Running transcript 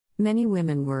Many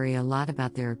women worry a lot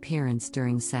about their appearance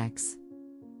during sex.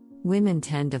 Women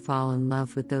tend to fall in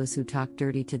love with those who talk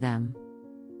dirty to them.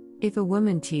 If a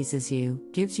woman teases you,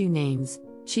 gives you names,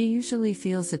 she usually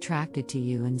feels attracted to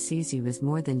you and sees you as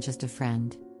more than just a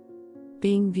friend.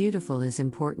 Being beautiful is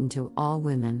important to all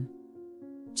women.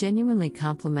 Genuinely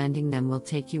complimenting them will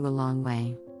take you a long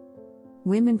way.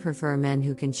 Women prefer men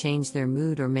who can change their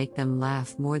mood or make them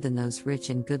laugh more than those rich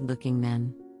and good-looking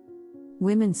men.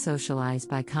 Women socialize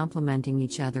by complimenting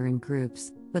each other in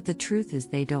groups, but the truth is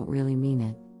they don't really mean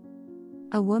it.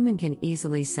 A woman can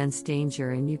easily sense danger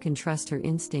and you can trust her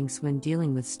instincts when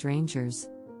dealing with strangers.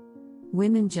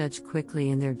 Women judge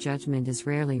quickly and their judgment is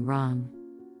rarely wrong.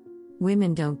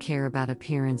 Women don't care about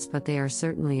appearance, but they are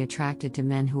certainly attracted to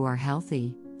men who are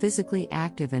healthy, physically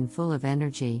active and full of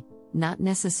energy, not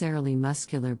necessarily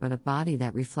muscular but a body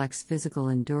that reflects physical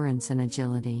endurance and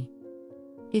agility.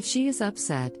 If she is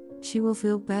upset, she will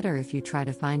feel better if you try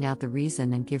to find out the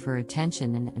reason and give her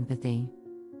attention and empathy.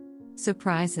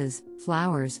 Surprises,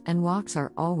 flowers, and walks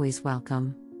are always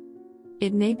welcome.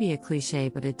 It may be a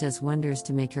cliché, but it does wonders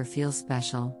to make her feel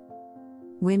special.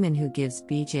 Women who gives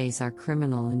BJs are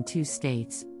criminal in 2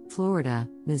 states, Florida,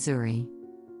 Missouri.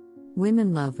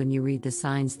 Women love when you read the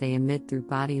signs they emit through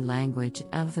body language,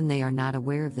 often they are not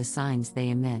aware of the signs they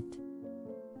emit.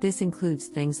 This includes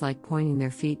things like pointing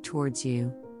their feet towards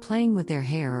you, playing with their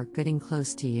hair, or getting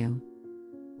close to you.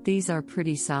 These are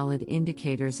pretty solid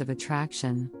indicators of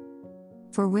attraction.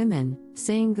 For women,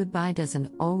 saying goodbye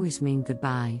doesn't always mean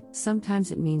goodbye,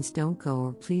 sometimes it means don't go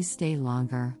or please stay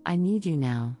longer, I need you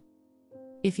now.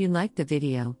 If you liked the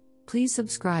video, please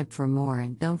subscribe for more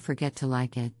and don't forget to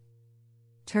like it.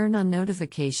 Turn on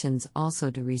notifications also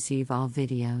to receive all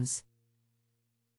videos.